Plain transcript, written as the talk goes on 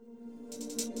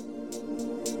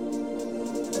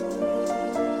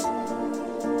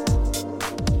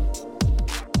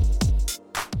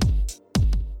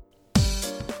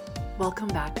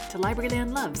back to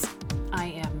Libraryland Loves. I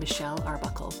am Michelle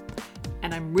Arbuckle,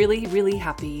 and I'm really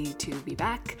happy to be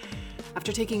back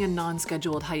after taking a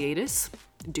non-scheduled hiatus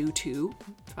due to,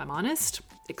 if I'm honest,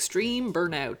 extreme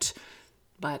burnout.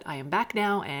 But I am back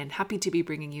now and happy to be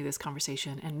bringing you this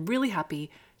conversation and really happy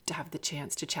to have the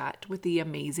chance to chat with the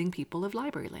amazing people of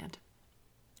Libraryland.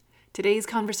 Today's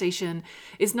conversation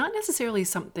is not necessarily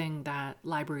something that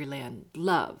Libraryland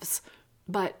loves,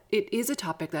 but it is a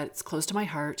topic that's close to my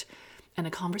heart and a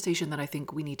conversation that I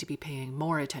think we need to be paying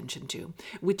more attention to,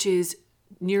 which is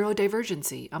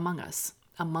neurodivergency among us,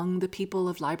 among the people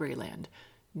of Libraryland,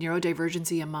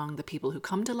 neurodivergency among the people who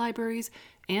come to libraries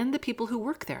and the people who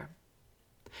work there.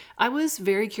 I was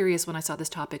very curious when I saw this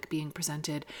topic being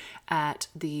presented at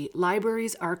the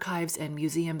Libraries, Archives, and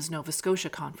Museums Nova Scotia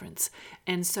conference,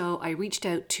 and so I reached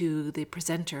out to the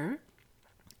presenter,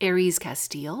 Aries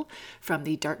Castile from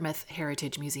the Dartmouth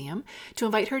Heritage Museum, to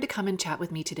invite her to come and chat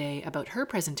with me today about her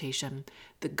presentation,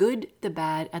 The Good, the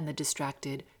Bad, and the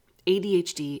Distracted,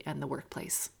 ADHD and the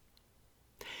Workplace.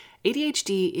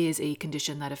 ADHD is a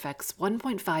condition that affects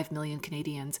 1.5 million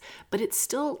Canadians, but it's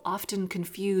still often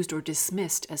confused or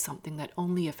dismissed as something that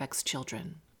only affects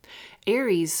children.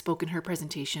 Aries spoke in her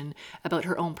presentation about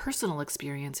her own personal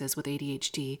experiences with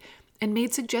ADHD and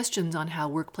made suggestions on how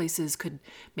workplaces could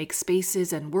make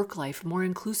spaces and work life more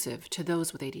inclusive to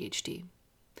those with ADHD.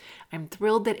 I'm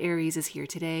thrilled that Aries is here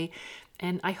today,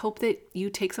 and I hope that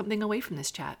you take something away from this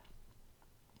chat.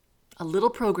 A little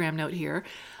program note here.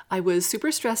 I was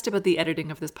super stressed about the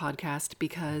editing of this podcast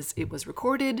because it was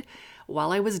recorded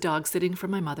while I was dog sitting for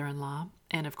my mother-in-law.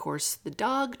 And of course, the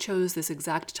dog chose this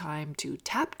exact time to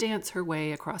tap dance her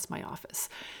way across my office.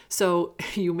 So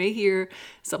you may hear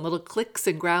some little clicks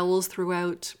and growls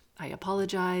throughout. I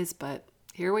apologize, but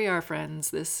here we are,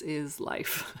 friends. This is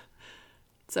life.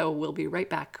 So we'll be right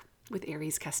back with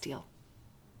Aries Castile.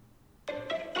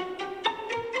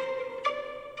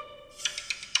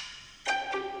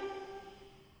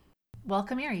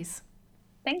 Welcome, Aries.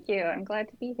 Thank you. I'm glad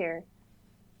to be here.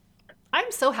 I'm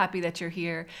so happy that you're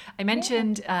here. I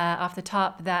mentioned off the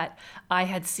top that I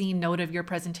had seen note of your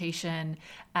presentation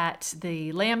at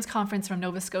the LAMS conference from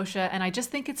Nova Scotia, and I just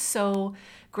think it's so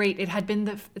great.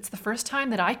 It's the first time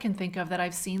that I can think of that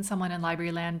I've seen someone in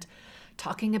Libraryland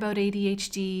talking about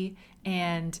ADHD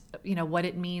and, you know, what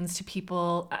it means to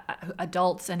people,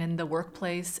 adults and in the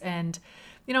workplace. And,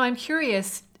 you know, I'm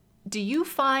curious, do you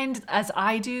find, as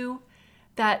I do,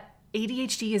 that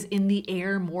ADHD is in the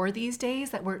air more these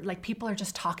days, that people are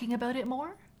just talking about it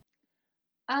more?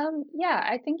 Yeah,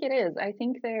 I think it is. I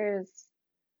think there's,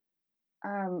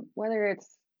 whether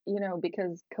it's,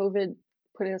 because COVID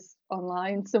put us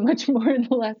online so much more in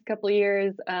the last couple of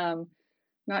years, not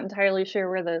entirely sure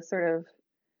where the sort of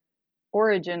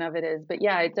origin of it is, but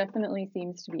yeah, it definitely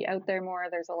seems to be out there more.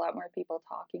 There's a lot more people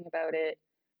talking about it.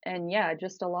 And yeah,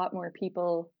 just a lot more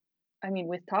people,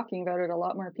 with talking about it, a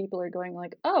lot more people are going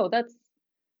like, oh,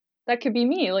 that could be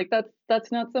me. Like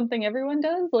that's not something everyone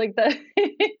does. Like that,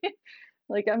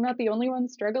 like I'm not the only one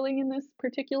struggling in this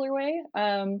particular way.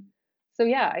 So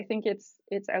yeah, I think it's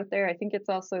out there. I think it's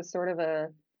also sort of a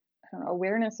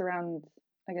awareness around,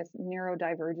 I guess,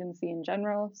 neurodivergency in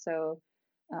general. So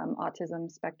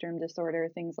autism spectrum disorder,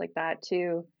 things like that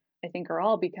too, I think are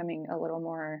all becoming a little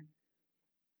more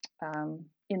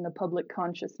in the public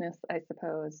consciousness, I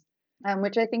suppose,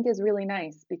 which I think is really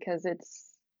nice because they're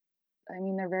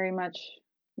very much,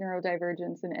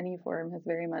 neurodivergence in any form has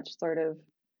very much sort of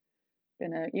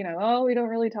been oh, we don't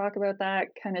really talk about that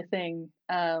kind of thing.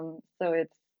 So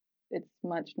it's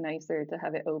much nicer to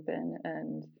have it open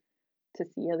and to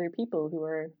see other people who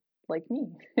are like me.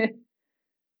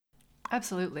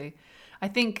 Absolutely. I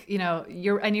think,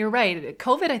 you're right.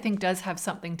 COVID, I think, does have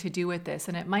something to do with this.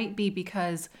 And it might be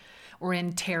because we're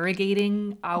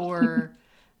interrogating our,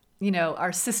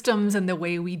 our systems and the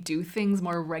way we do things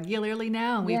more regularly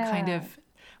now. And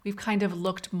we've kind of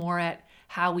looked more at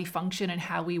how we function and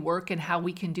how we work and how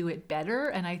we can do it better.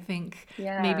 And I think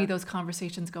maybe those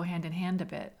conversations go hand in hand a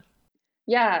bit.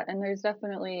 Yeah. And there's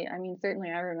definitely, certainly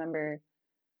I remember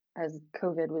as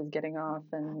COVID was getting off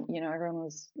and, everyone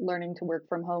was learning to work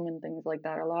from home and things like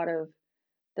that, a lot of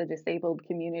the disabled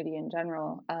community in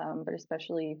general, but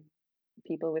especially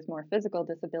people with more physical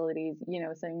disabilities,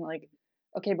 saying like,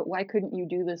 okay, but why couldn't you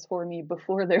do this for me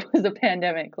before there was a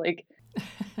pandemic? Like,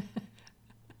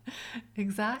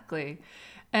 exactly.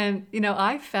 And,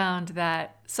 I've found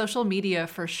that social media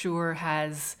for sure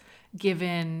has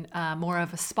given more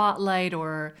of a spotlight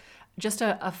or just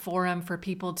a forum for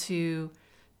people to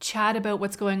chat about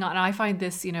what's going on. And I find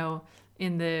this,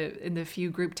 in the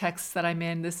few group texts that I'm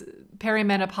in, this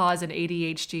perimenopause and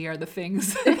ADHD are the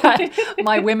things that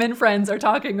my women friends are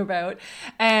talking about.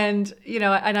 And,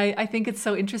 and I think it's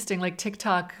so interesting, like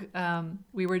TikTok,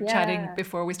 we were chatting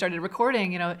before we started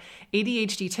recording,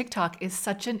 ADHD TikTok is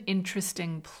such an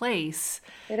interesting place.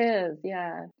 It is.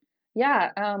 Yeah. Yeah.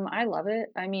 I love it.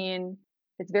 I mean,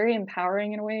 it's very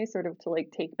empowering in a way, sort of to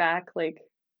like take back, like,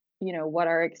 what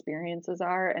our experiences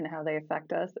are and how they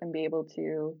affect us and be able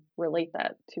to relate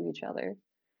that to each other.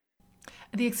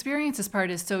 The experiences part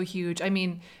is so huge. I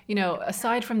mean,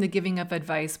 aside from the giving of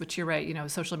advice, which you're right,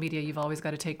 social media, you've always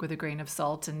got to take with a grain of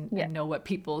salt and know what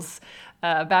people's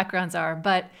backgrounds are.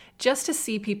 But just to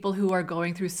see people who are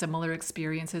going through similar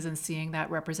experiences and seeing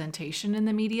that representation in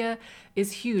the media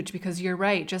is huge, because you're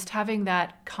right. Just having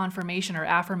that confirmation or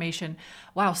affirmation,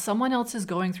 wow, someone else is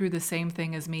going through the same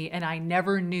thing as me, and I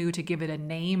never knew to give it a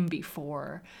name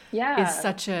before. Yeah. Is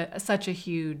such a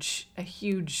huge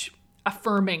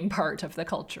affirming part of the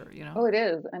culture, Oh, it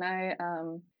is. And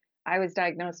I was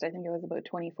diagnosed, I think it was about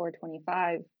 24,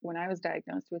 25 when I was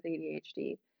diagnosed with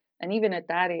ADHD. And even at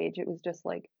that age, it was just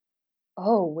like,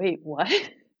 oh, wait, what?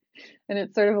 And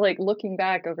it's sort of like looking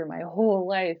back over my whole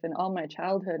life and all my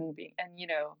childhood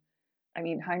I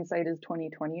mean, hindsight is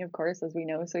 20/20, of course, as we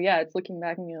know. So yeah, it's looking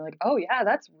back and you're like, oh yeah,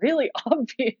 that's really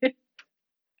obvious.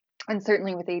 And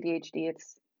certainly with ADHD,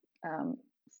 it's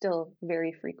still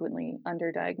very frequently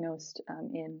underdiagnosed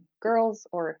in girls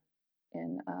or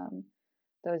in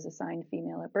those assigned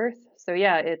female at birth. So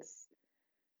yeah, it's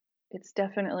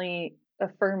definitely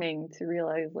affirming to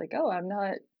realize like, oh, I'm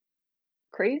not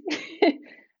crazy.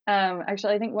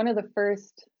 Actually, I think one of the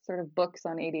first sort of books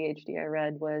on ADHD I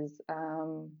read was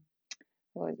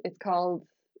it's called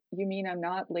You Mean I'm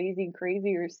Not Lazy,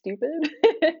 Crazy, or Stupid?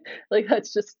 Like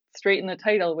that's just straight in the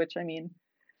title, which I mean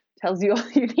tells you all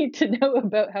you need to know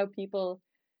about how people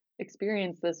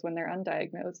experience this when they're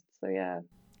undiagnosed. So yeah.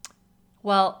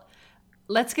 Well,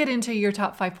 let's get into your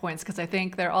top 5 points, because I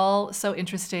think they're all so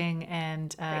interesting,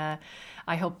 and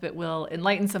I hope it will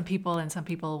enlighten some people, and some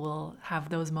people will have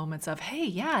those moments of, hey,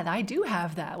 yeah, I do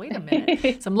have that. Wait a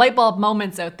minute. Some light bulb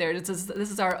moments out there. This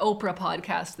is our Oprah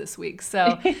podcast this week.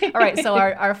 So, all right. So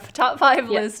our top 5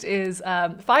 list is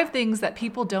 5 things that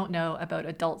people don't know about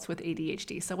adults with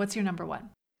ADHD. So what's your number 1?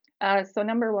 So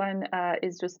number 1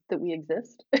 is just that we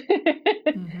exist.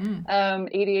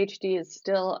 ADHD is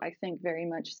still, I think, very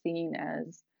much seen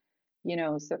as,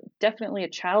 so definitely a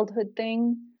childhood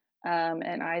thing.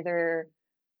 And either,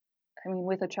 I mean,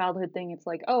 with a childhood thing, it's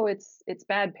like, oh, it's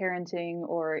bad parenting,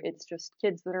 or it's just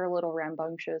kids that are a little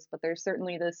rambunctious. But there's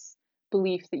certainly this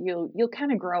belief that you'll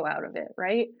kind of grow out of it,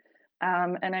 right?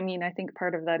 And I mean, I think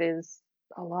part of that is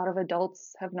a lot of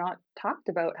adults have not talked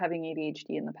about having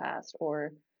ADHD in the past,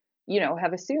 or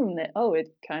have assumed that, oh, it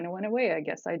kind of went away. I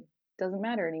guess it doesn't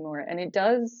matter anymore. And it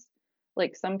does,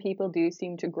 like some people do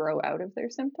seem to grow out of their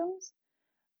symptoms.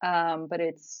 But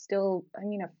it's still, I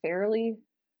mean, a fairly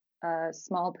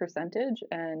small percentage.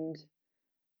 And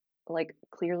like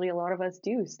clearly a lot of us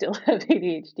do still have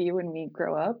ADHD when we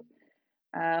grow up.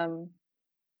 So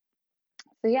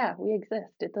yeah, we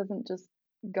exist. It doesn't just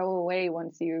go away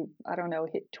once you, I don't know,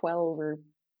 hit 12 or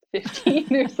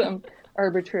 15 or some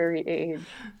arbitrary age.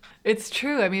 It's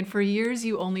true. I mean, for years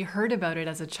you only heard about it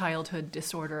as a childhood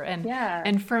disorder.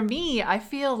 And for me, I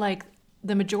feel like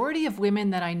the majority of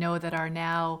women that I know that are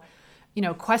now,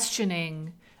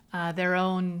 questioning their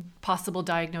own possible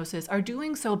diagnosis are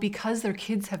doing so because their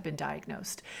kids have been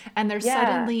diagnosed. And they're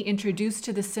suddenly introduced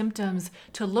to the symptoms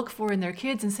to look for in their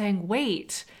kids and saying,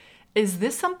 wait, is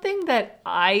this something that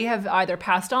I have either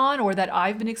passed on or that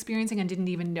I've been experiencing and didn't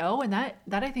even know? And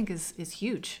that I think is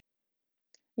huge.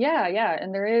 Yeah.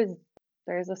 And there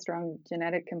is a strong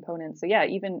genetic component. So yeah,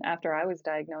 even after I was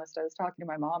diagnosed, I was talking to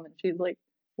my mom and she's like,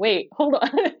 wait, hold on.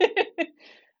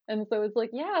 And so it's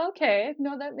like, yeah, okay.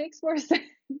 No, that makes more sense.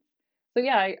 So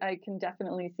yeah, I can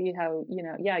definitely see how,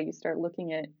 you start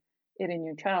looking at it in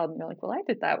your child and you're like, well, I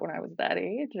did that when I was that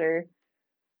age, or.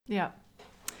 Yeah.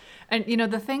 And,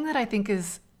 the thing that I think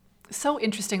is so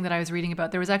interesting that I was reading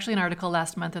about, there was actually an article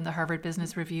last month in the Harvard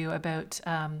Business Review about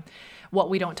what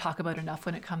we don't talk about enough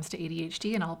when it comes to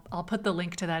ADHD. And I'll put the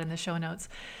link to that in the show notes.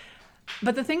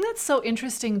 But the thing that's so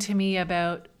interesting to me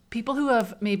about people who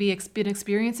have maybe been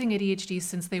experiencing ADHD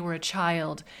since they were a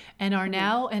child and are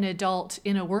now an adult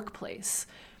in a workplace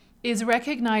is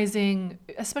recognizing,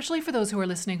 especially for those who are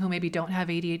listening who maybe don't have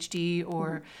ADHD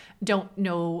or don't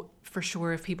know for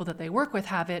sure if people that they work with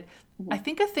have it. I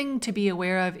think a thing to be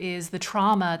aware of is the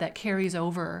trauma that carries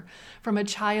over from a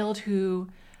child who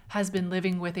has been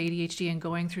living with ADHD and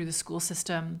going through the school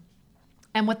system,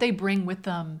 and what they bring with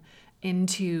them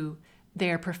into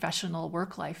their professional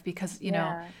work life. Because, you know,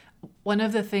 Yeah. one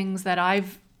of the things that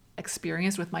I've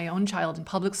experienced with my own child in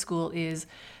public school is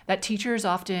that teachers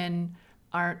often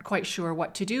aren't quite sure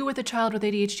what to do with a child with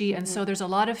ADHD. And so Mhm. there's a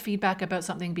lot of feedback about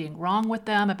something being wrong with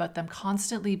them, about them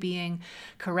constantly being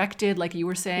corrected, like you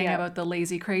were saying Yeah. about the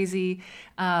lazy crazy.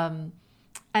 And,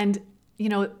 you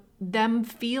know, them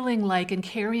feeling like and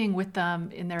carrying with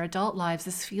them in their adult lives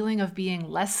this feeling of being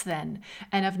less than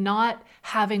and of not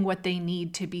having what they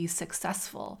need to be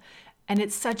successful. And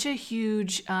it's such a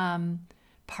huge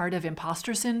part of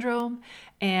imposter syndrome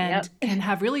Yep. and can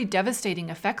have really devastating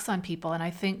effects on people. And I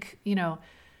think, you know,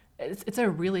 it's a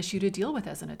real issue to deal with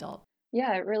as an adult.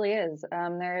 Yeah, it really is.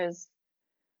 There is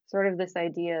sort of this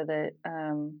idea that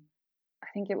I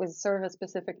think it was sort of a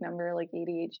specific number, like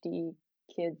ADHD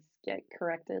kids get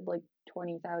corrected like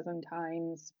 20,000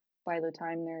 times by the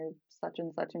time they're such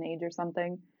and such an age or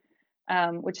something,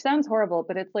 which sounds horrible,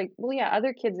 but it's like, well, yeah,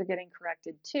 other kids are getting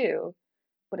corrected too,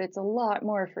 but it's a lot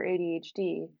more for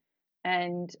ADHD.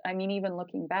 And I mean, even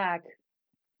looking back,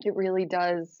 it really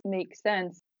does make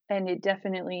sense. And it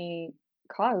definitely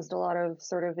caused a lot of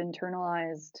sort of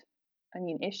internalized, I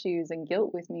mean, issues and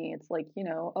guilt with me. It's like,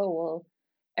 oh, well,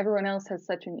 everyone else has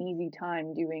such an easy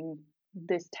time doing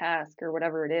this task or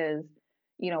whatever it is.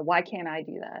 Why can't I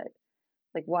do that?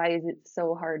 Like, why is it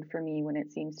so hard for me when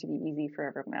it seems to be easy for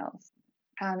everyone else?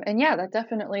 And yeah, that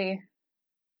definitely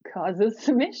causes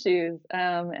some issues.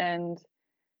 And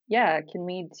yeah, it can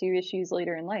lead to issues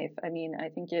later in life. I mean, I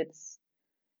think it's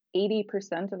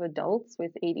 80% of adults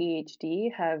with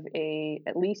ADHD have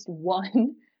at least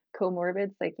one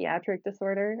comorbid psychiatric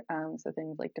disorder. So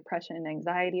things like depression and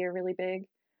anxiety are really big.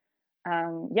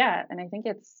 Yeah, and I think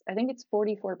it's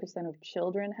 44% of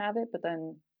children have it, but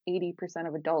then 80%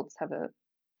 of adults have a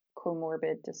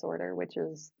comorbid disorder, which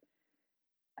is,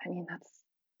 I mean, that's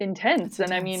It's intense.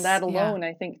 And I mean, intense. that Yeah. alone,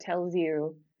 I think, tells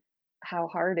you how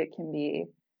hard it can be.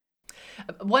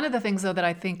 One of the things, though, that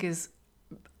I think is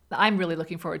I'm really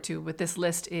looking forward to with this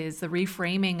list is the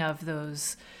reframing of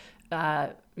those,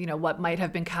 you know, what might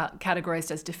have been categorized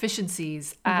as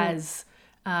deficiencies Hmm. as,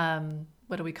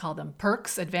 what do we call them?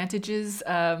 Perks, advantages,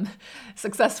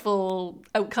 successful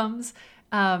outcomes.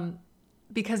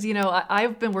 Because, you know,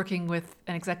 I've been working with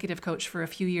an executive coach for a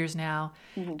few years now.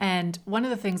 Hmm. And one of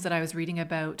the things that I was reading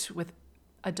about with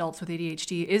adults with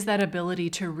ADHD is that ability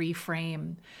to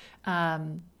reframe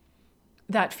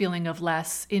that feeling of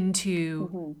less into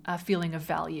Hmm. a feeling of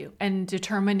value and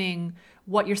determining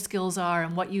what your skills are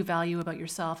and what you value about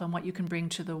yourself and what you can bring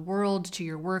to the world, to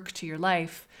your work, to your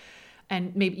life.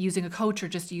 And maybe using a coach or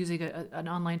just using an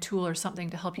online tool or something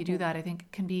to help you do Hmm. that, I think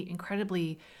can be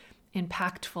incredibly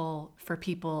impactful for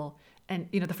people. And,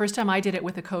 you know, the first time I did it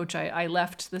with a coach, I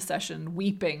left the session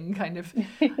weeping, kind of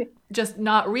just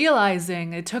not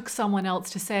realizing it took someone else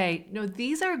to say, no,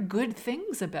 these are good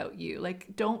things about you.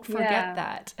 Like, don't forget Yeah.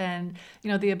 that. And, you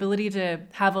know, the ability to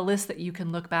have a list that you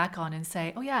can look back on and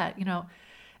say, oh, yeah, you know,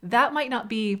 that might not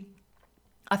be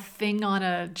a thing on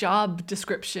a job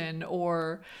description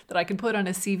or that I can put on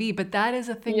a CV, but that is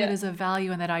a thing that Yeah. is of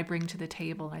value and that I bring to the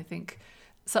table. And I think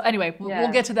so. Anyway, we'll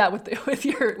Yeah. get to that with with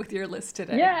your list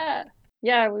today. Yeah.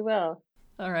 Yeah, we will.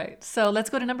 All right, so let's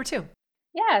go to number two.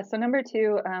 Yeah. So number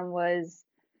two was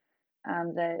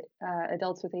that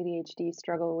adults with ADHD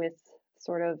struggle with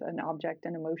sort of an object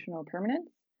and emotional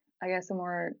permanence. I guess a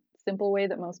more simple way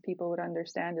that most people would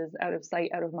understand is out of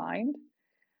sight, out of mind,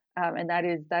 and that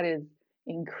is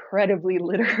incredibly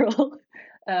literal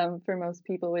for most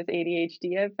people with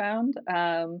ADHD. I've found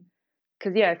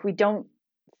because yeah, if we don't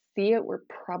see it, we're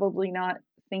probably not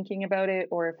thinking about it,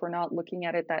 or if we're not looking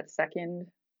at it that second,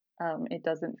 it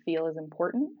doesn't feel as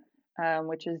important,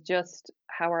 which is just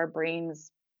how our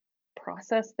brains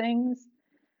process things.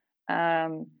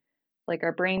 Um, like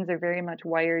our brains are very much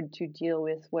wired to deal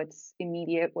with what's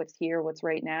immediate, what's here, what's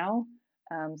right now,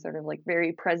 sort of like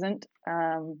very present.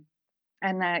 And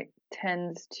that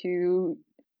tends to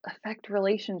affect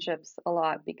relationships a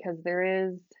lot because there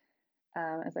is,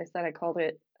 as I said, I called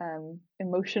it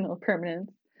emotional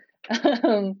permanence,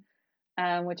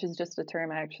 um, which is just a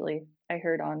term I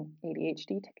heard on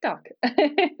ADHD TikTok.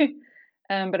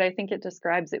 But I think it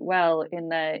describes it well in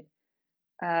that,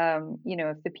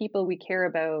 if the people we care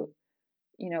about,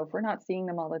 if we're not seeing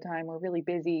them all the time, we're really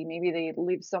busy, maybe they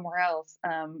live somewhere else.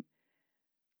 I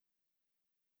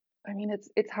mean,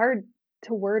 it's hard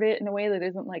to word it in a way that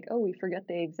isn't like, oh, we forget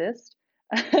they exist.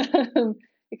 Because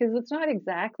it's not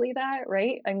exactly that,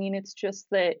 right? I mean, it's just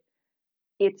that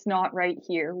it's not right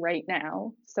here, right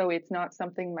now. So it's not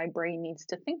something my brain needs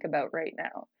to think about right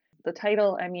now. The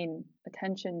title, I mean,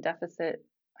 attention deficit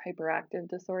hyperactive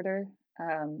disorder.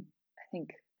 I think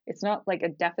it's not like a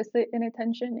deficit in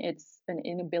attention, it's an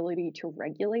inability to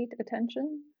regulate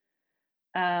attention.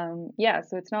 Yeah,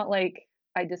 so it's not like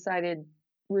I decided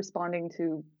responding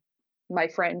to my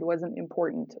friend wasn't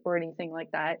important or anything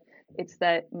like that. It's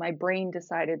that my brain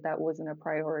decided that wasn't a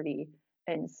priority,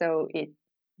 and so it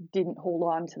didn't hold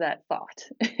on to that thought.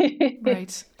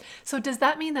 Right. So does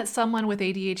that mean that someone with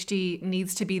ADHD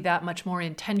needs to be that much more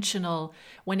intentional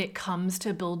when it comes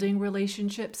to building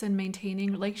relationships and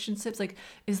maintaining relationships? Like,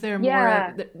 is there more,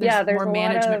 Yeah, yeah, there's there's more a lot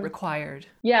management of required?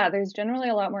 yeah, there's generally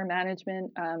a lot more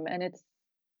management, and it's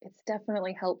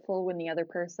definitely helpful when the other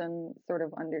person sort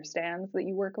of understands that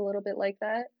you work a little bit like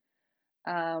that,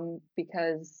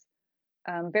 because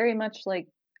very much like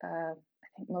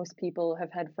I think most people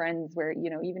have had friends where, you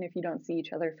know, even if you don't see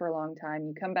each other for a long time,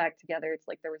 you come back together. It's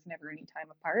like there was never any time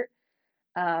apart.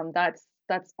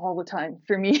 That's all the time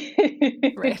for me.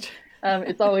 Right.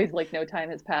 It's always like no time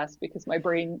has passed because my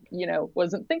brain, you know,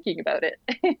 wasn't thinking about it.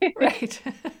 Right.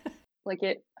 Like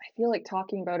I feel like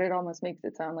talking about it almost makes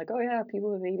it sound like, oh yeah,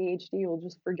 people with ADHD will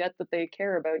just forget that they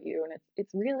care about you, and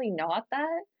it's really not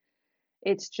that.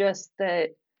 It's just that,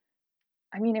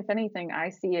 I mean, if anything, I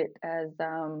see it as,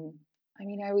 I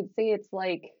mean, I would say it's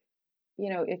like, you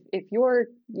know, if you're,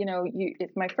 you know, if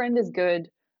my friend is good,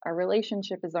 our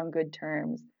relationship is on good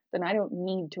terms, then I don't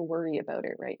need to worry about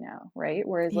it right now, right?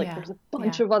 Whereas like Yeah. there's a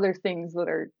bunch Yeah. of other things that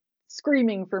are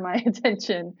screaming for my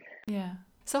attention. Yeah.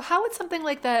 So how does something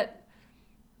like that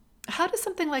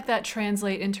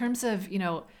translate in terms of,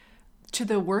 to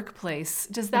the workplace?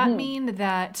 Does that Hmm. mean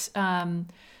that, when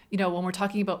we're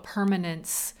talking about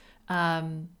permanence,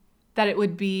 that it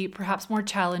would be perhaps more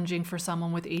challenging for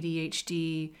someone with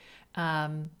ADHD,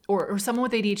 or someone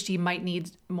with ADHD might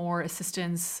need more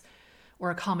assistance or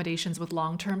accommodations with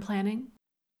long-term planning?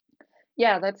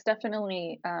 Yeah, that's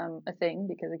definitely a thing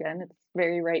because again, it's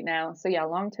very right now. So yeah,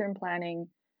 long-term planning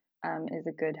is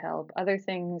a good help. Other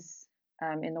things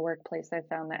in the workplace I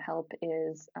found that help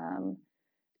is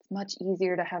it's much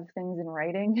easier to have things in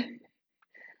writing.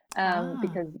 Ah,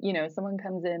 Because you know someone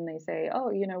comes in, they say, oh,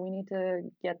 you know, we need to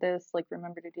get this, like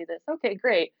remember to do this. Okay,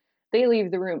 great. They leave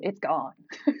the room, it's gone.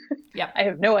 yep. I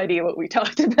have no idea what we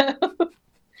talked about.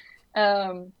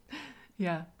 um,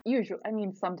 Yeah. Usually, I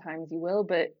mean, sometimes you will,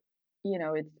 but you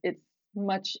know, it's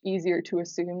much easier to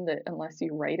assume that unless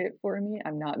you write it for me,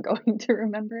 I'm not going to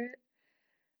remember it.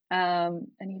 And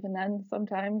even then,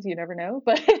 sometimes you never know.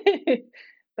 But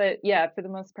but yeah, for the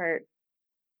most part,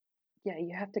 yeah,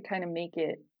 you have to kind of make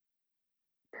it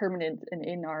permanent and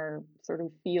in our sort of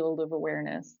field of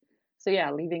awareness. So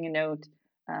yeah, leaving a note,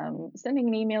 sending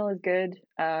an email is good.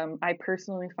 I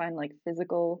personally find like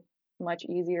physical much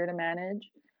easier to manage,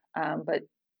 but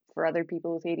for other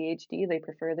people with ADHD, they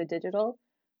prefer the digital.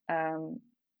 Um,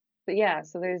 but yeah,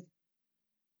 so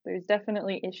there's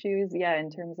definitely issues, yeah, in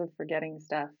terms of forgetting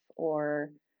stuff or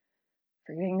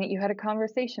forgetting that you had a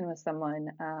conversation with someone.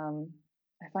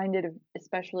 I find it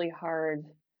especially hard.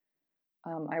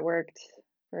 I worked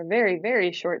for a very,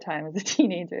 very short time as a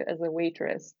teenager as a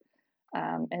waitress.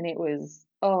 And it was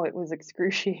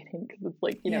excruciating because it's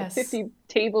like, you know, Yes. 50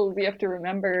 tables you have to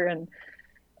remember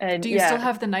and Do you still yeah.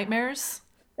 have the nightmares?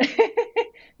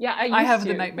 Yeah, I I used have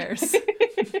the to. nightmares.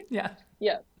 Yeah.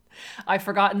 Yeah. I've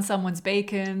forgotten someone's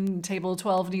bacon. Table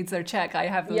 12 needs their check. I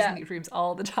have those Yeah. dreams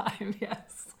all the time.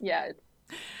 Yes. Yeah.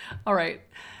 All right.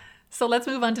 So let's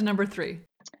move on to number three.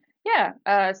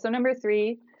 Yeah. So number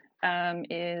three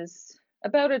is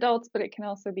about adults, but it can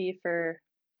also be for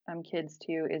kids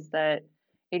too, is that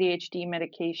ADHD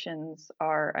medications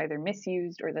are either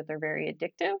misused or that they're very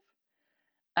addictive.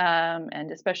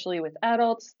 And especially with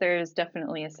adults, there's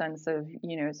definitely a sense of,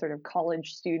 you know, sort of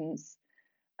college students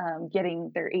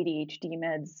getting their ADHD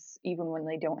meds even when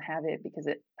they don't have it because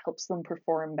it helps them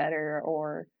perform better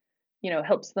or, you know,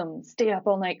 helps them stay up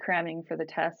all night cramming for the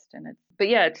test. But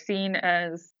yeah, it's seen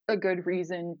as a good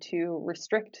reason to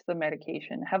restrict the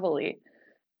medication heavily.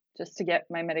 Just to get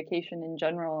my medication in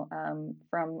general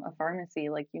from a pharmacy,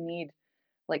 like you need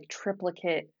like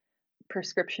triplicate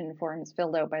prescription forms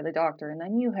filled out by the doctor and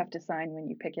then you have to sign when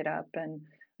you pick it up, and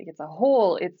like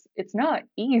it's not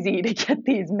easy to get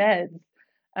these meds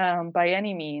by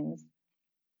any means.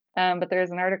 But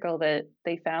there's an article that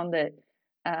they found that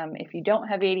if you don't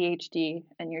have ADHD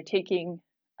and you're taking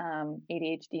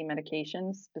ADHD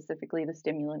medications, specifically the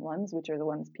stimulant ones, which are the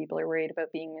ones people are worried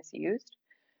about being misused,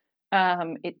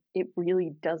 it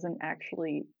really doesn't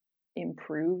actually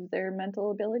improve their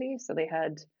mental ability. So they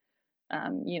had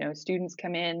you know, students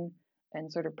come in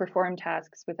and sort of perform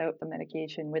tasks without the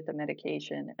medication, with the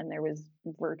medication, and there was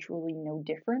virtually no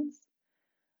difference.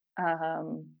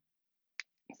 Um,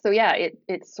 so yeah,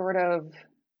 it sort of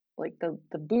like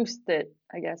the boost that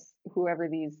I guess whoever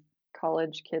these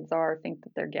college kids are think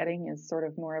that they're getting is sort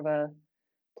of more of a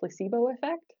placebo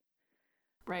effect.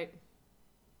 Right.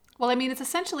 Well, I mean, it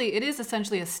is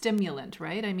essentially a stimulant,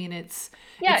 right? I mean, Yeah, it's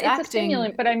it's a acting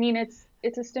stimulant, but I mean it's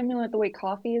a stimulant the way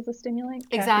coffee is a stimulant,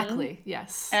 caffeine. exactly.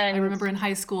 Yes. I And remember in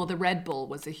high school, the Red Bull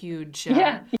was a huge,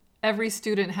 yeah, every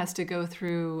student has to go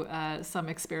through some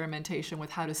experimentation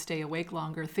with how to stay awake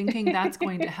longer, thinking that's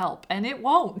going to help, and it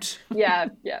won't. yeah,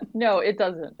 yeah. No, it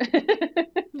doesn't.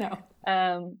 No.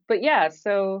 But yeah,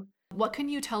 so What can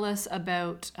you tell us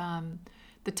about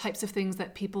the types of things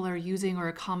that people are using or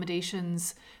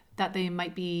accommodations that they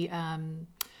might be,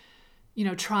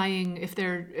 trying if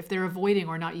they're avoiding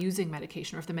or not using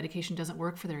medication, or if the medication doesn't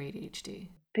work for their ADHD?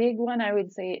 big one I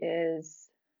would say is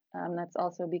that's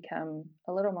also become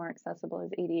a little more accessible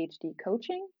is ADHD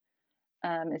coaching,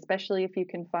 especially if you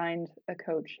can find a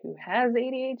coach who has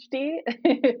ADHD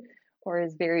or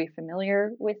is very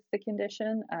familiar with the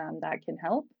condition. That can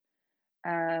help.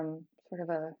 Sort of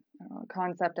a I don't know,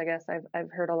 concept I guess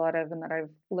I've heard a lot of and that I've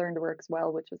learned works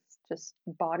well, which is just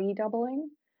body doubling.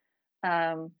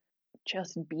 Um,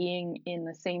 just being in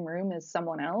the same room as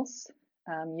someone else.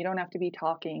 You don't have to be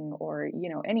talking or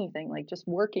anything. Like just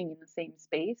working in the same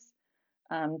space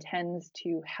tends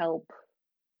to help.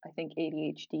 I think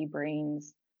ADHD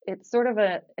brains. It's sort of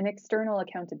an external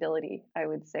accountability, I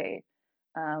would say,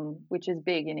 which is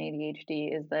big in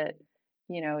ADHD. Is that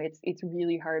it's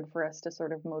really hard for us to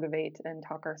sort of motivate and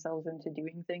talk ourselves into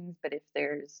doing things. But if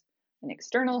there's an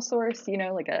external source,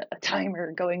 like a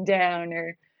timer going down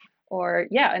or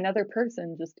yeah, another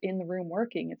person just in the room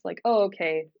working, it's like, oh,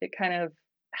 okay, it kind of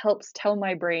helps tell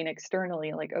my brain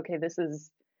externally, like, okay, this is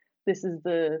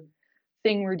the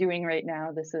thing we're doing right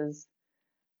now. This is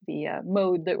the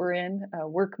mode that we're in,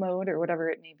 work mode or whatever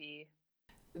it may be.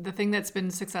 The thing that's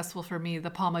been successful for me, the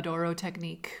Pomodoro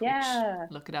technique, which Yeah.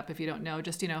 look it up if you don't know,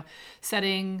 just,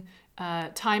 setting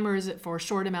timers for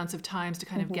short amounts of times to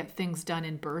kind of Hmm. get things done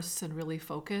in bursts and really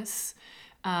focus.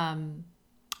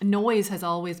 Noise has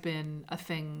always been a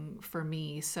thing for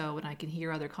me. So when I can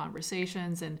hear other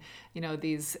conversations and,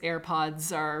 these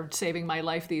AirPods are saving my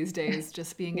life these days,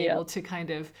 just being able Yep. to kind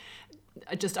of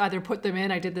just either put them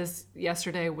in. I did this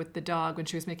yesterday with the dog when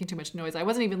she was making too much noise. I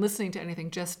wasn't even listening to anything,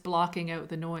 just blocking out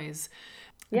the noise.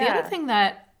 The other Yeah. thing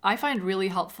that I find really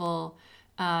helpful,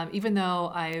 even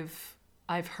though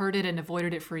I've heard it and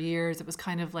avoided it for years, it was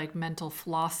kind of like mental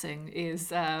flossing,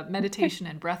 is meditation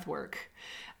and breath work.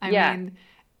 I Yeah. mean,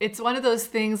 it's one of those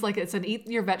things like it's an eat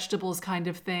your vegetables kind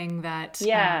of thing that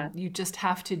Yeah. you just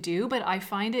have to do. But I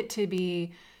find it to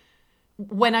be,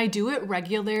 when I do it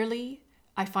regularly,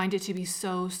 I find it to be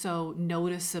so, so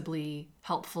noticeably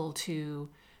helpful to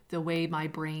the way my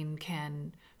brain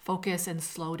can focus and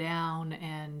slow down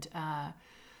and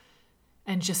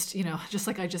just, just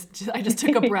like I just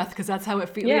took a breath because that's how it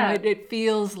feels. Yeah. It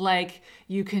feels like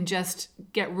you can just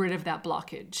get rid of that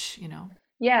blockage.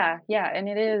 Yeah. Yeah. And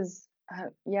it is,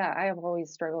 yeah, I have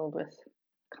always struggled with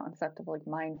concept of like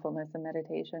mindfulness and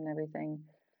meditation and everything.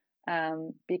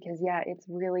 Because yeah, it's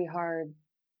really hard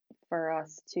for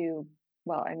us to,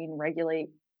 well, I mean, regulate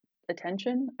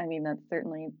attention. I mean, that's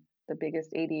certainly the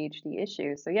biggest ADHD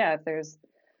issue. So yeah, if there's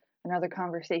another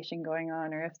conversation going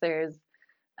on, or if there's,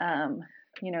 um,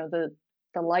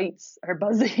 the lights are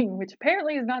buzzing, which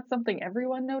apparently is not something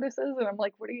everyone notices. And I'm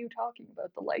like, what are you talking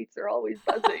about? The lights are always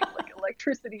buzzing, like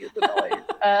electricity is a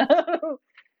noise.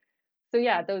 So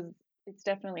yeah, those it's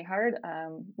definitely hard.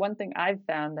 One thing I've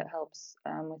found that helps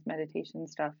with meditation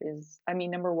stuff is, I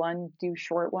mean, number one, do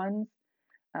short ones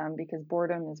because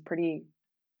boredom is pretty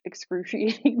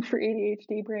excruciating for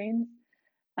ADHD brains.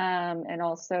 And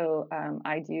also,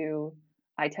 I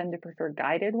tend to prefer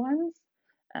guided ones.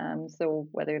 So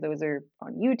whether those are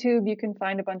on YouTube, you can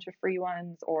find a bunch of free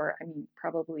ones, or I mean,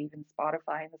 probably even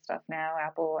Spotify and the stuff now,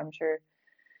 Apple, I'm sure.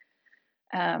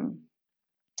 Um,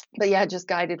 but yeah, just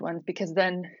guided ones because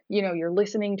then, you're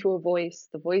listening to a voice.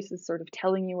 The voice is sort of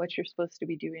telling you what you're supposed to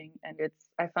be doing. And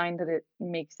I find that it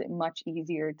makes it much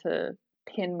easier to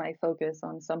pin my focus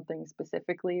on something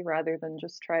specifically rather than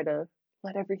just try to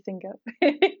let everything go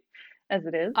as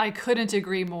it is. I couldn't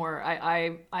agree more.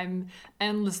 I'm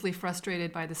endlessly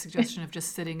frustrated by the suggestion of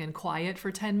just sitting in quiet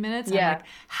for 10 minutes. I'm Yeah. like,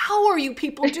 how are you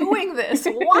people doing this?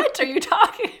 What are you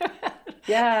talking about?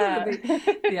 Yeah.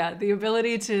 The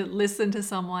ability to listen to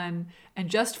someone and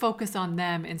just focus on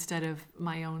them instead of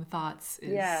my own thoughts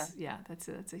is,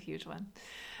 that's a huge one.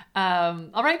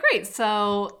 All right, great.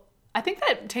 So I think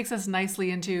that takes us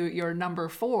nicely into your number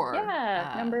 4.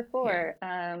 Yeah, number Here.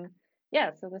 4.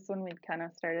 Yeah, so this one we kind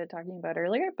of started talking about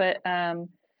earlier, but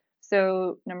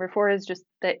so number 4 is just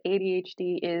that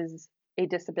ADHD is a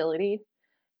disability.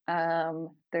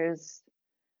 There's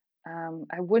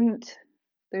I wouldn't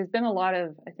there's been a lot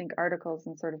of, I think, articles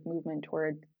and sort of movement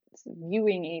toward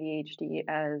viewing ADHD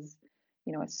as,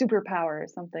 a superpower,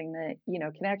 something that,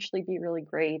 can actually be really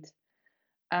great.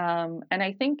 And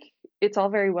I think it's all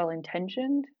very well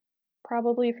intentioned,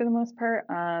 probably for the most part.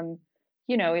 And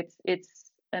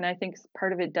I think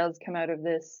part of it does come out of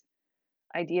this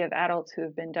idea of adults who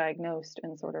have been diagnosed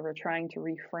and sort of are trying to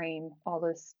reframe all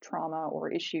this trauma or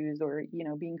issues or,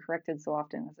 being corrected so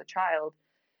often as a child.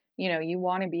 You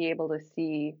want to be able to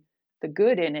see the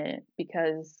good in it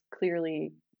because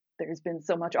clearly there's been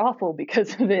so much awful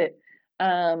because of it.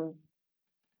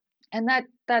 And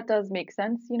that does make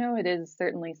sense. It is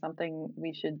certainly something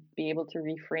we should be able to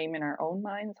reframe in our own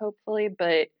minds, hopefully.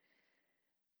 But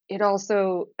it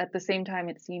also, at the same time,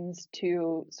 it seems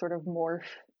to sort of morph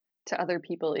to other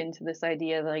people into this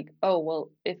idea like, oh, well,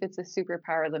 if it's a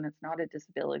superpower, then it's not a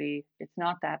disability. It's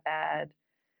not that bad.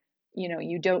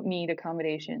 You don't need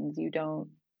accommodations. You don't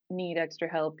need extra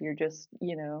help. You're just,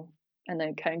 and then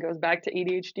it kind of goes back to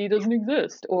ADHD doesn't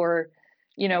exist or,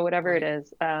 whatever it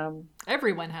is.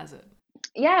 Everyone has it.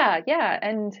 Yeah.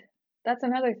 And that's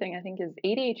another thing I think is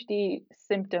ADHD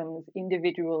symptoms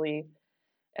individually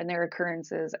and their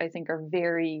occurrences, I think, are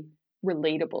very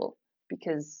relatable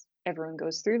because everyone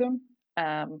goes through them.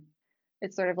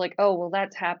 It's sort of like, oh, well,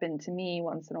 that's happened to me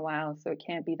once in a while, so it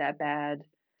can't be that bad.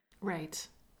 Right.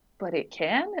 But it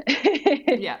can.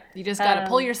 Yeah, you just got to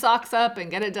pull your socks up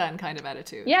and get it done kind of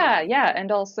attitude. Yeah.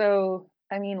 And also,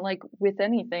 I mean, like with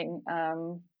anything,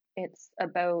 it's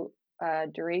about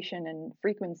duration and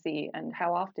frequency and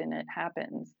how often it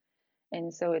happens.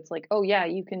 And so it's like, oh, yeah,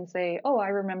 you can say, oh, I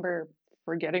remember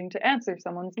forgetting to answer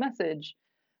someone's message,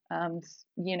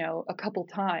 a couple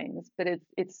times, but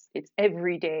it's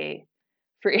every day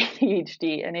for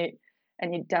ADHD, and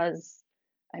it does.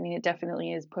 I mean, it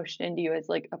definitely is pushed into you as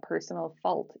like a personal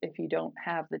fault if you don't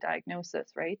have the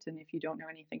diagnosis, right? And if you don't know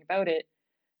anything about it,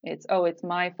 it's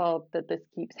my fault that this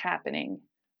keeps happening.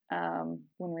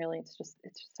 When really it's just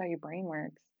how your brain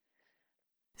works.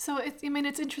 So it's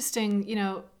interesting,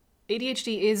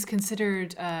 ADHD is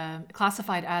considered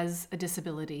classified as a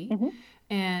disability,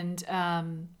 and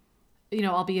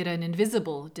albeit an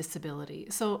invisible disability.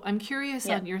 So I'm curious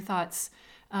on your thoughts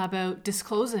about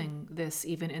disclosing this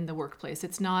even in the workplace.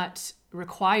 It's not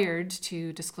required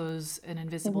to disclose an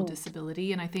invisible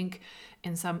disability, and I think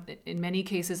in many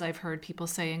cases I've heard people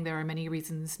saying there are many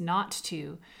reasons not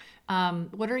to.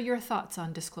 What are your thoughts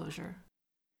on disclosure?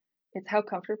 It's how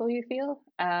comfortable you feel.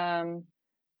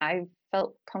 I've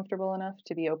felt comfortable enough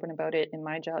to be open about it in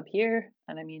my job here,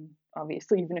 and I mean,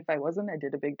 obviously, even if I wasn't, I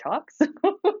did a big talk,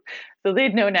 so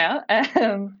they'd know now.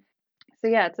 So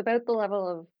yeah, it's about the level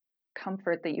of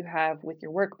comfort that you have with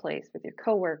your workplace, with your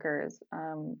coworkers,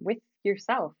 with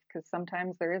yourself, because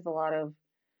sometimes there is a lot of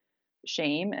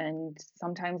shame and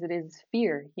sometimes it is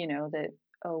fear, that,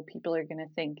 oh, people are going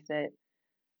to think that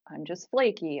I'm just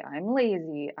flaky, I'm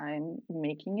lazy, I'm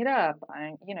making it up,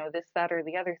 I'm, this, that, or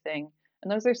the other thing.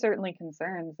 And those are certainly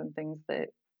concerns and things that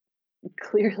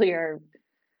clearly are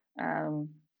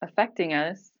affecting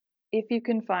us. If you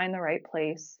can find the right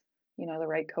place, the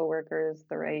right coworkers,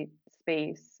 the right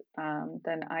space,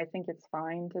 then I think it's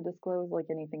fine to disclose like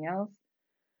anything else.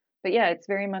 But yeah, it's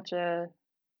very much a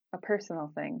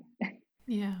personal thing.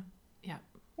 Yeah.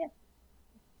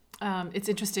 It's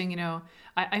interesting,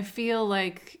 I feel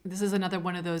like this is another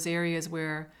one of those areas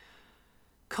where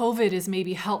COVID is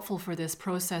maybe helpful for this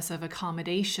process of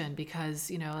accommodation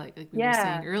because, like we were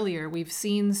saying earlier, we've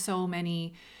seen so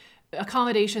many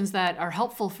accommodations that are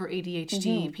helpful for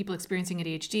ADHD, people experiencing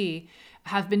ADHD,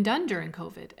 have been done during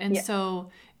COVID. And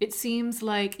so it seems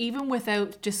like even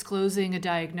without disclosing a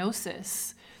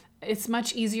diagnosis, it's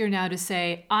much easier now to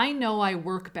say, I know I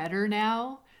work better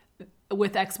now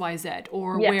with XYZ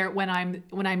or when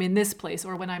I'm in this place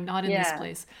or when I'm not in this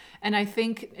place. And I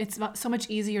think it's so much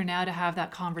easier now to have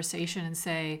that conversation and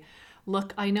say,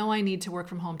 look, I know I need to work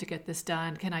from home to get this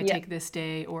done. Can I take this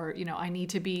day? Or, I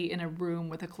need to be in a room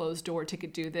with a closed door to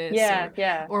do this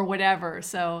or whatever.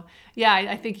 So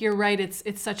I think you're right.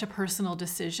 It's such a personal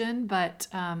decision, but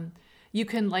you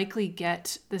can likely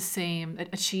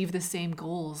achieve the same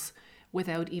goals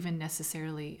without even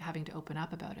necessarily having to open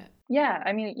up about it. Yeah,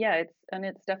 I mean,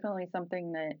 it's definitely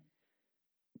something that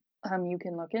you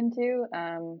can look into.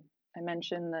 I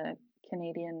mentioned the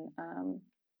Canadian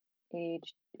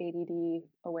ADD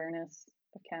Awareness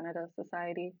of Canada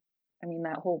Society. I mean,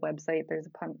 that whole website, there's a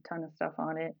ton of stuff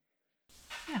on it.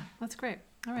 Yeah, that's great.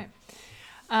 All right.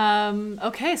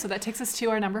 Okay, so that takes us to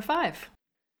our number 5.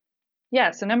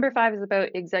 Yeah, so number 5 is about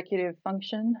executive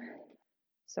function.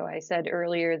 So I said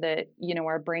earlier that,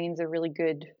 our brains are really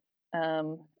good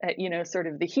at, sort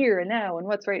of the here and now and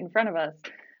what's right in front of us.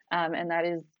 And that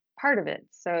is part of it.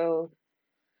 So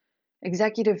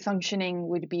executive functioning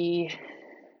would be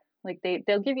like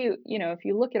they'll give you, if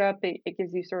you look it up, it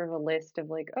gives you sort of a list of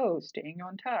like, oh, staying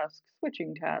on task,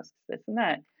 switching tasks, this and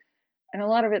that. And a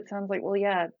lot of it sounds like, well,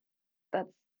 yeah,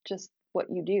 that's just what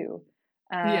you do.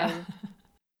 Yeah.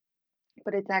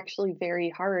 But it's actually very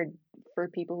hard for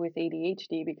people with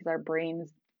ADHD because our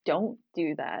brains don't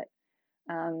do that.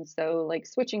 So like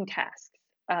switching tasks.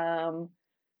 I'm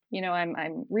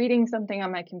reading something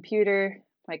on my computer.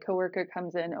 My coworker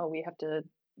comes in. Oh, we have to,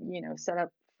 set up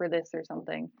for this or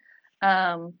something.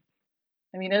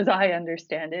 As I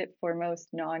understand it, for most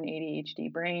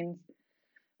non-ADHD brains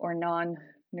or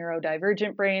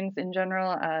non-neurodivergent brains in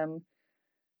general,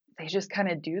 they just kind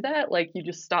of do that. Like you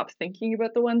just stop thinking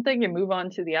about the one thing and move on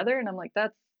to the other. And I'm like,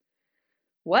 that's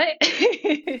what?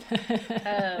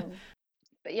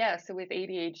 But yeah, so with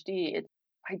ADHD,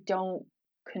 I don't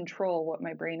control what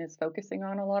my brain is focusing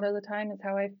on a lot of the time, is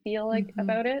how I feel like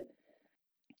about it.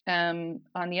 On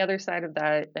the other side of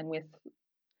that, and with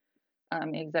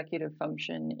executive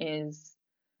function is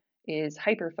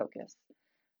hyperfocus.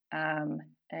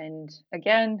 And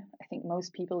again, I think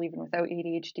most people, even without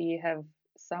ADHD, have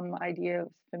some idea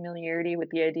of familiarity with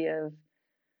the idea of,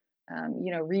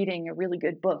 reading a really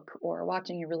good book or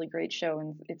watching a really great show,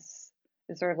 and it's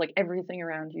sort of like everything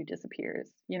around you disappears,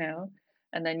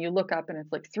 and then you look up and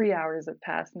it's like 3 hours have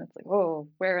passed, and it's like, oh,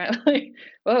 where am I?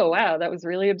 Oh, wow, that was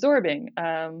really absorbing.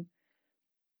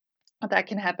 That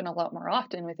can happen a lot more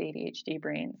often with ADHD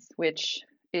brains, which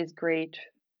is great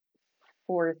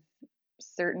for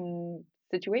certain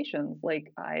situations.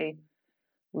 Like I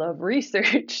love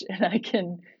research and I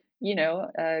can,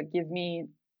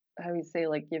 I always say,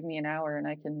 like, give me an hour and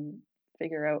I can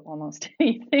figure out almost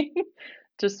anything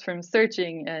just from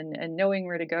searching and knowing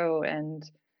where to go. And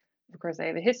of course, I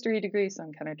have a history degree, so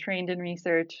I'm kind of trained in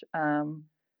research.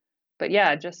 But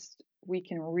yeah, just we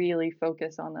can really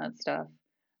focus on that stuff.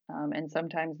 And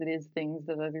sometimes it is things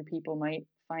that other people might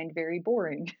find very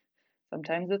boring.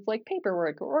 Sometimes it's like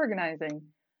paperwork or organizing.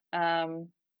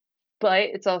 But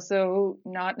it's also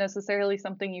not necessarily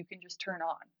something you can just turn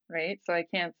on, right? So I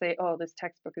can't say, oh, this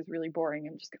textbook is really boring,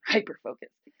 I'm just going to hyper focus.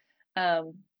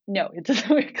 No, it doesn't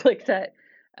work like that.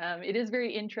 It is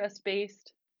very interest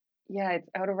based. Yeah, it's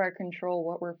out of our control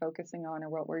what we're focusing on or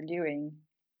what we're doing.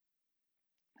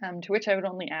 To which I would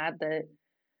only add that,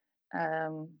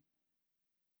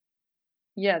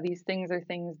 these things are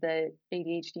things that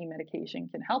ADHD medication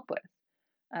can help with.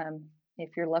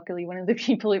 If you're luckily one of the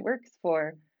people it works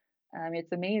for,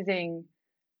 it's amazing.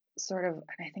 Sort of,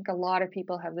 and I think a lot of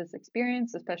people have this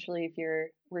experience, especially if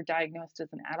were diagnosed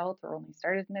as an adult or only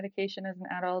started medication as an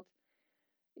adult,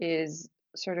 is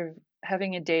sort of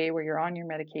having a day where you're on your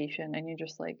medication and you're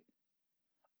just like,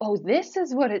 oh, this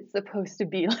is what it's supposed to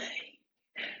be like.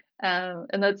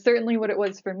 And that's certainly what it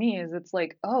was for me, is it's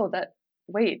like, oh,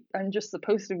 wait, I'm just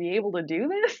supposed to be able to do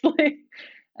this? Like,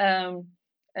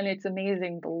 and it's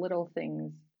amazing the little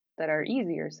things that are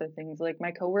easier. So things like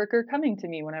my coworker coming to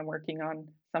me when I'm working on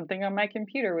something on my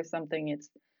computer with something, it's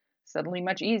suddenly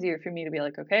much easier for me to be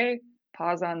like, okay,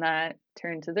 pause on that,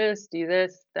 turn to this, do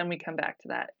this, then we come back to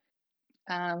that.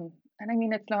 And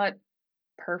it's not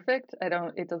perfect.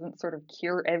 It doesn't sort of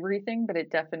cure everything, but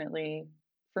it definitely,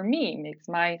 for me, makes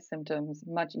my symptoms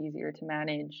much easier to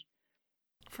manage.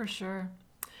 For sure.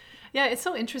 Yeah, it's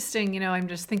so interesting. I'm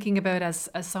just thinking about as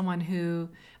someone who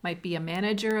might be a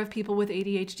manager of people with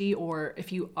ADHD, or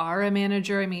if you are a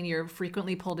manager, you're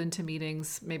frequently pulled into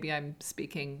meetings. Maybe I'm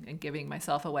speaking and giving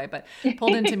myself away, but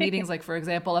pulled into meetings like, for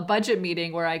example, a budget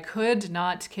meeting where I could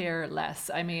not care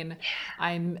less.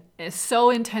 I'm so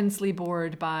intensely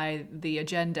bored by the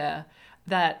agenda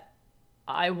that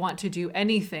I want to do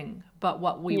anything but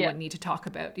what we would need to talk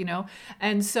about,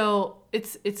 And so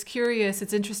it's curious,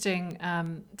 it's interesting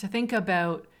to think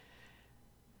about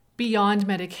beyond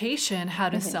medication, how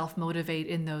to self-motivate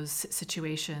in those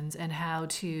situations and how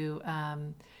to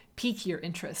pique your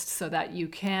interest so that you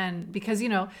can, because,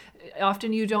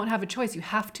 often you don't have a choice. You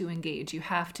have to engage, you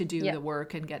have to do the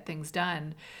work and get things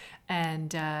done.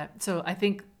 And so I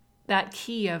think that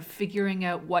key of figuring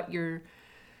out what your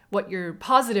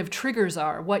positive triggers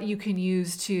are, what you can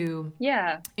use to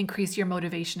increase your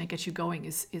motivation and get you going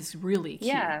is really key.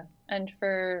 Yeah. And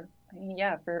for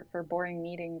boring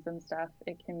meetings and stuff,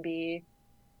 it can be,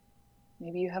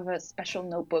 maybe you have a special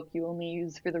notebook you only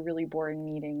use for the really boring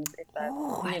meetings, if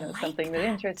that's something that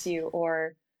interests you,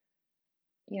 or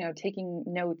taking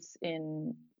notes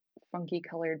in funky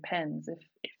colored pens, if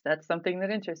that's something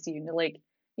that interests you. Like,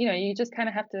 you just kind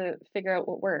of have to figure out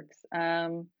what works.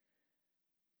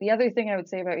 The other thing I would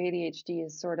say about ADHD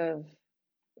is sort of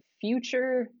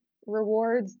future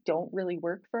rewards don't really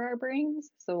work for our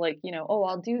brains. So like, oh,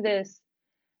 I'll do this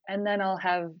and then I'll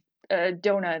have a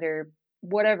donut or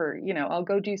whatever, I'll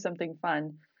go do something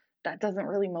fun. That doesn't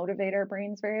really motivate our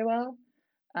brains very well.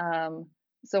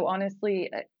 So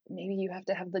honestly, maybe you have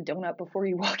to have the donut before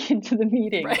you walk into the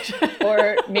meeting, right.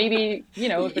 Or maybe,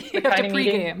 if it's the kind of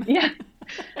meeting, yeah,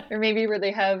 or maybe where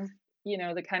they have,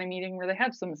 the kind of meeting where they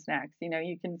have some snacks,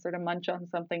 you can sort of munch on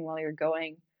something while you're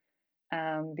going,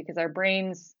 because our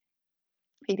brains,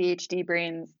 ADHD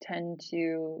brains tend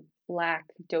to lack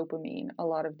dopamine, a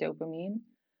lot of dopamine,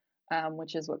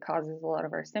 which is what causes a lot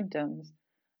of our symptoms.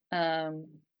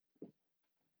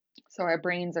 So our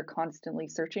brains are constantly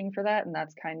searching for that, and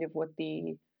that's kind of what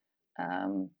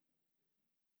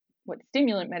what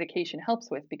stimulant medication helps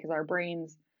with, because our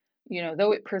brains,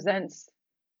 though it presents,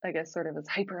 I guess, sort of as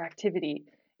hyperactivity,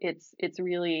 it's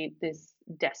really this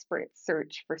desperate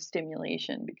search for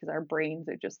stimulation, because our brains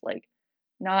are just like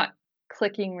not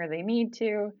clicking where they need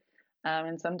to.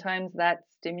 And sometimes that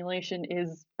stimulation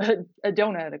is a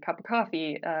donut, a cup of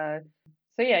coffee. So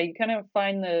yeah, you kind of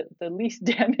find the least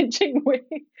damaging way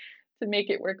to make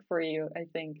it work for you, I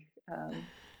think.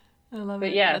 I love but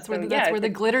it. Yeah, that's where the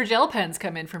glitter gel pens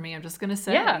come in for me. I'm just gonna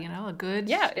say, a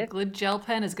good gel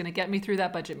pen is gonna get me through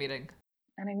that budget meeting.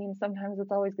 And I mean, sometimes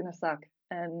it's always gonna suck,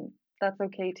 and that's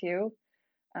okay too.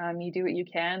 You do what you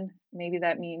can. Maybe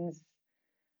that means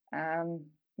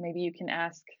maybe you can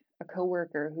ask a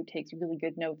coworker who takes really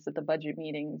good notes at the budget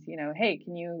meetings, hey,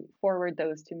 can you forward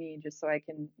those to me just so I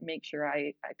can make sure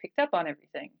I picked up on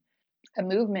everything. A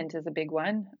movement is a big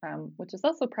one, which is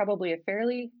also probably a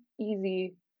fairly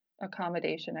easy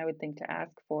accommodation, I would think, to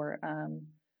ask for,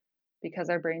 because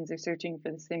our brains are searching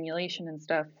for the stimulation and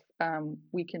stuff.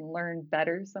 We can learn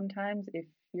better sometimes if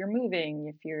you're moving,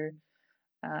 if you're,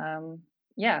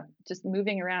 just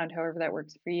moving around, however that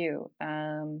works for you.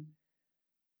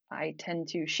 I tend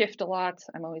to shift a lot.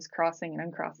 I'm always crossing and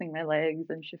uncrossing my legs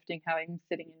and shifting how I'm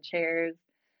sitting in chairs.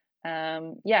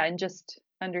 And just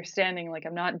understanding, like,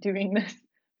 I'm not doing this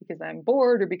because I'm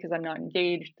bored or because I'm not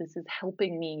engaged. This is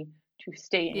helping me to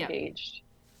stay engaged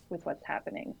with what's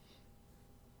happening.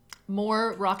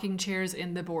 More rocking chairs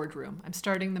in the boardroom. I'm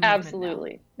starting the movement.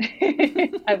 Absolutely.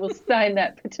 I will sign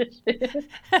that petition.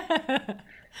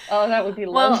 Oh, that would be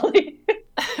lovely.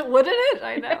 Wouldn't it?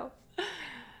 I know.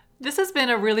 This has been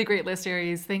a really great list,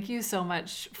 Aries. Thank you so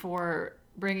much for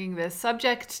bringing this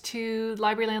subject to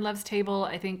Libraryland Loves table.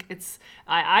 I think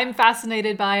I'm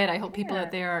fascinated by it. I hope people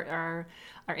out there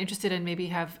are interested and maybe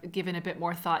have given a bit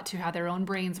more thought to how their own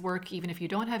brains work, even if you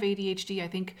don't have ADHD. I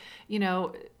think,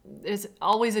 there's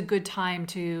always a good time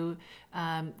to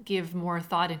give more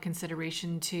thought and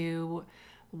consideration to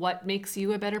what makes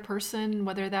you a better person,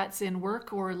 whether that's in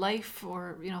work or life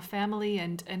or, family,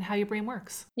 and how your brain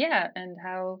works. Yeah, and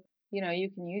how, you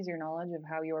can use your knowledge of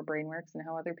how your brain works and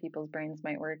how other people's brains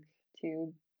might work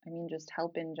to, just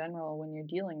help in general when you're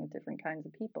dealing with different kinds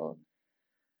of people.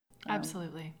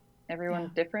 Absolutely.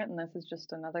 Everyone's different, and this is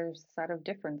just another set of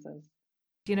differences.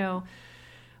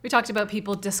 We talked about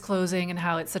people disclosing and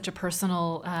how it's such a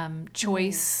personal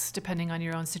choice depending on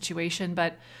your own situation,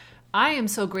 but I am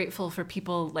so grateful for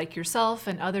people like yourself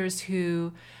and others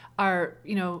who are,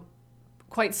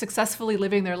 quite successfully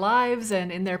living their lives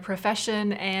and in their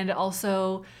profession, and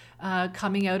also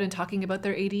coming out and talking about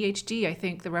their ADHD. I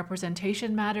think the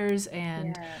representation matters,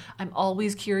 and I'm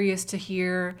always curious to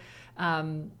hear,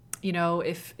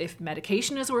 if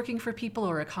medication is working for people,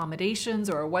 or accommodations,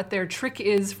 or what their trick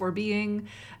is for being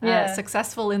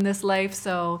successful in this life.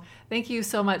 So thank you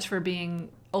so much for being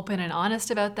open and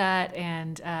honest about that,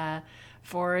 and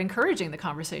for encouraging the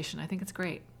conversation. I think it's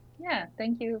great. Yeah,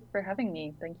 thank you for having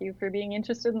me. Thank you for being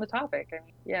interested in the topic.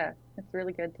 It's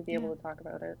really good to be able to talk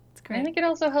about it. It's great. And I think it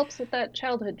also helps with that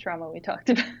childhood trauma we talked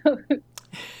about.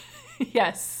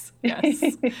 Yes.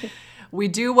 We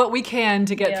do what we can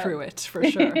to get through it, for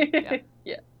sure.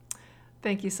 Yeah.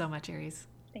 Thank you so much, Aries.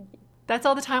 Thank you. That's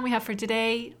all the time we have for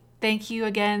today. Thank you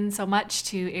again so much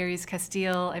to Aries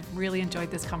Castile. I've really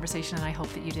enjoyed this conversation, and I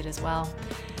hope that you did as well.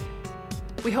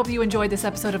 We hope you enjoyed this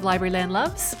episode of Libraryland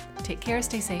Loves. Take care,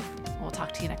 stay safe. We'll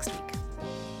talk to you next week.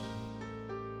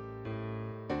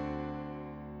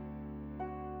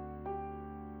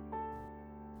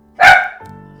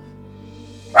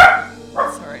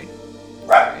 Sorry.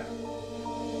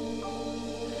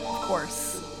 Of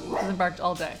course. He's barked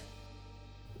all day.